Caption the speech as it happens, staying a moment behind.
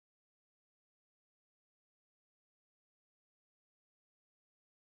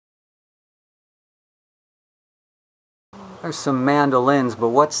There's some mandolins, but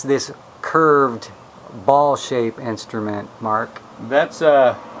what's this curved ball-shaped instrument, Mark? That's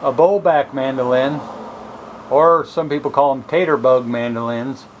a bowback mandolin, or some people call them tater bug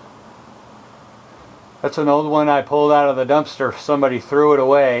mandolins. That's an old one I pulled out of the dumpster. Somebody threw it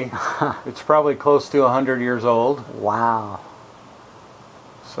away. It's probably close to 100 years old. Wow.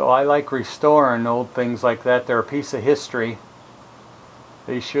 So I like restoring old things like that. They're a piece of history.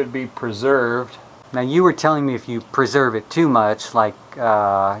 They should be preserved. Now you were telling me if you preserve it too much, like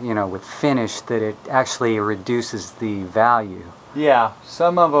you know, with finish, that it actually reduces the value. Yeah,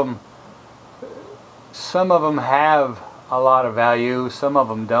 some of them have a lot of value. Some of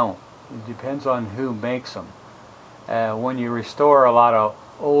them don't. It depends on who makes them. When you restore a lot of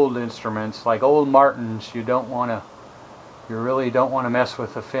old instruments, like old Martins, you really don't want to mess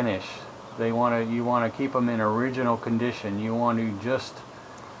with the finish. You want to keep them in original condition. You want to just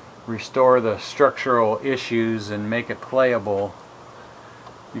restore the structural issues and make it playable,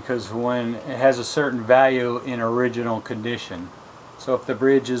 because when it has a certain value in original condition. So if the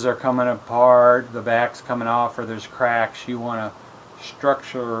bridges are coming apart, the back's coming off, or there's cracks, you want to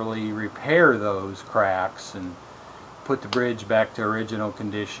structurally repair those cracks and put the bridge back to original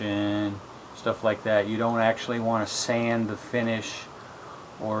condition, stuff like that. You don't actually want to sand the finish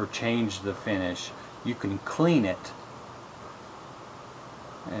or change the finish. You can clean it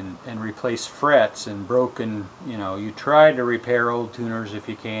and replace frets and broken, you try to repair old tuners if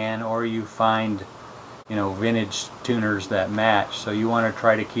you can, or you find vintage tuners that match. So you want to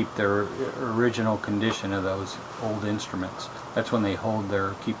try to keep their original condition of those old instruments. That's when they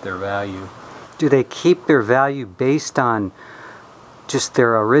keep their value. Do they keep their value based on just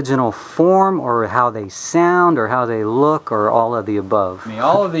their original form, or how they sound, or how they look, or all of the above? I mean,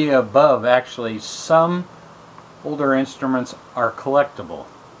 all of the above. Actually, some older instruments are collectible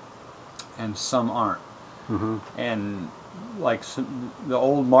and some aren't. Mm-hmm. And like the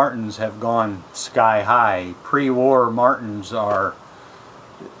old Martins have gone sky high. Pre-war Martins are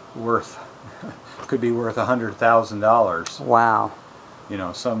could be worth $100,000. Wow.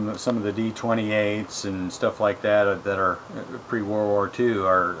 Some of the D-28s and stuff like that that are pre-World War II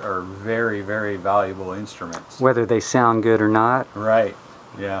are very, very valuable instruments. Whether they sound good or not? Right,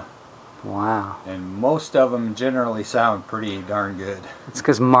 yeah. Wow. And most of them generally sound pretty darn good. It's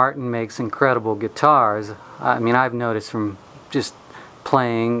because Martin makes incredible guitars. I mean, I've noticed from just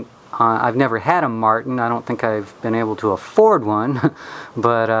playing, I've never had a Martin. I don't think I've been able to afford one,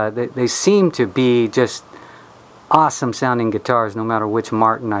 but they seem to be just awesome sounding guitars no matter which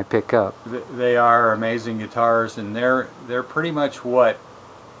Martin I pick up. They are amazing guitars, and they're pretty much what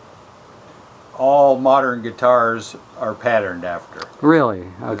all modern guitars are patterned after. Really?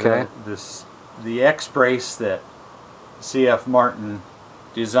 Okay. The X-brace that C.F. Martin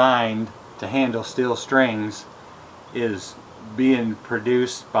designed to handle steel strings is being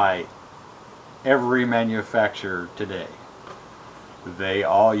produced by every manufacturer today. They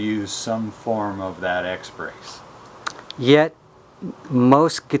all use some form of that X-brace. Yet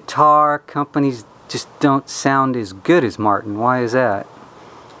most guitar companies just don't sound as good as Martin. Why is that?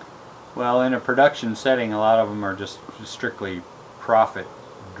 Well, in a production setting, a lot of them are just strictly profit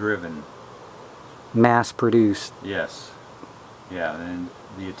driven. Mass produced. Yes. Yeah, and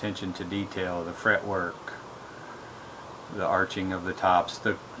the attention to detail, the fretwork, the arching of the tops,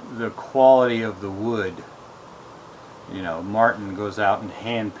 the quality of the wood. Martin goes out and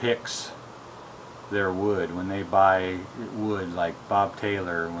hand picks their wood. When they buy wood, like Bob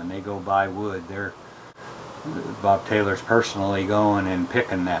Taylor, when they go buy wood, Bob Taylor's personally going and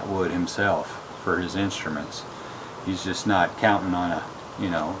picking that wood himself for his instruments. He's just not counting on a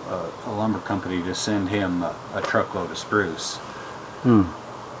lumber company to send him a truckload of spruce.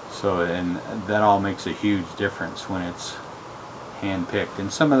 So, and that all makes a huge difference when it's hand picked.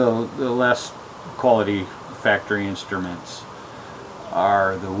 And some of the less quality factory instruments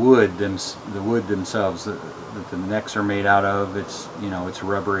are the wood themselves that the necks are made out of. It's it's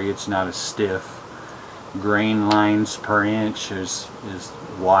rubbery. It's not as stiff. Grain lines per inch is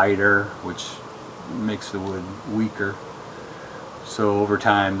wider, which makes the wood weaker. So over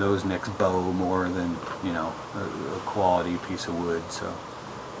time, those necks bow more than a quality piece of wood. So,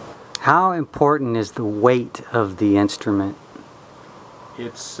 how important is the weight of the instrument?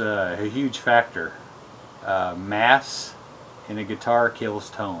 It's a huge factor. Mass in a guitar kills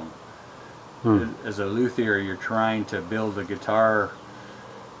tone. As a luthier, you're trying to build a guitar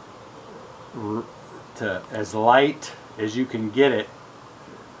to as light as you can get it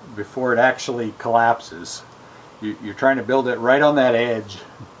before it actually collapses. You're trying to build it right on that edge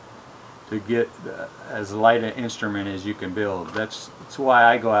to get as light an instrument as you can build. That's why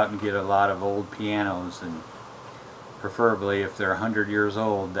I go out and get a lot of old pianos and preferably if they're 100 years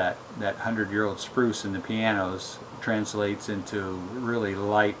old, that 100-year-old spruce in the pianos translates into really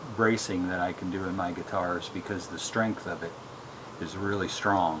light bracing that I can do in my guitars, because the strength of it is really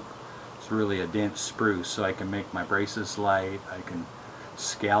strong. It's really a dense spruce, so I can make my braces light, I can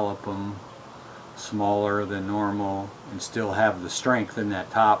scallop them smaller than normal and still have the strength in that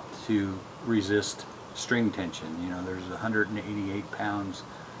top to resist string tension. You know, there's 188 pounds,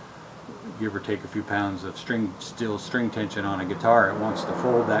 give or take a few pounds of steel string tension on a guitar. It wants to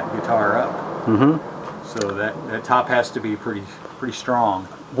fold that guitar up. So that top has to be pretty strong.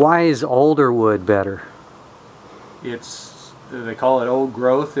 Why is older wood better? They call it old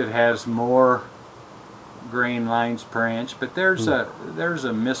growth. It has more grain lines per inch, but there's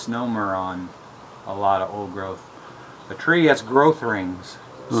a misnomer on a lot of old growth. A tree has growth rings.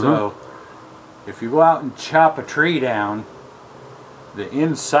 So if you go out and chop a tree down, the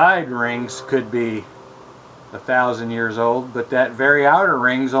inside rings could be 1,000 years old, but that very outer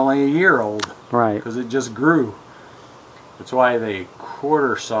ring's only a year old. Right. Because it just grew. That's why they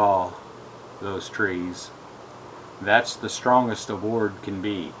quarter saw those trees. That's the strongest a board can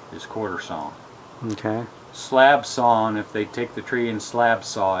be, is quarter sawn. Okay. Slab sawn, if they take the tree and slab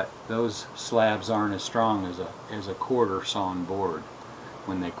saw it, those slabs aren't as strong as a quarter sawn board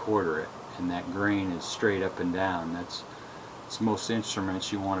when they quarter it, and that grain is straight up and down. It's most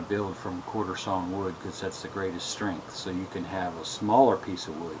instruments you want to build from quarter sawn wood, because that's the greatest strength. So you can have a smaller piece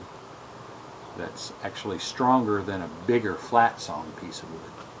of wood that's actually stronger than a bigger flat sawn piece of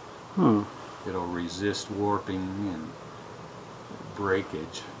wood. It'll resist warping and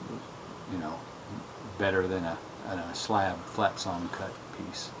breakage, you know, better than a slab flat sawn cut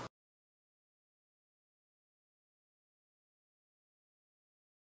piece.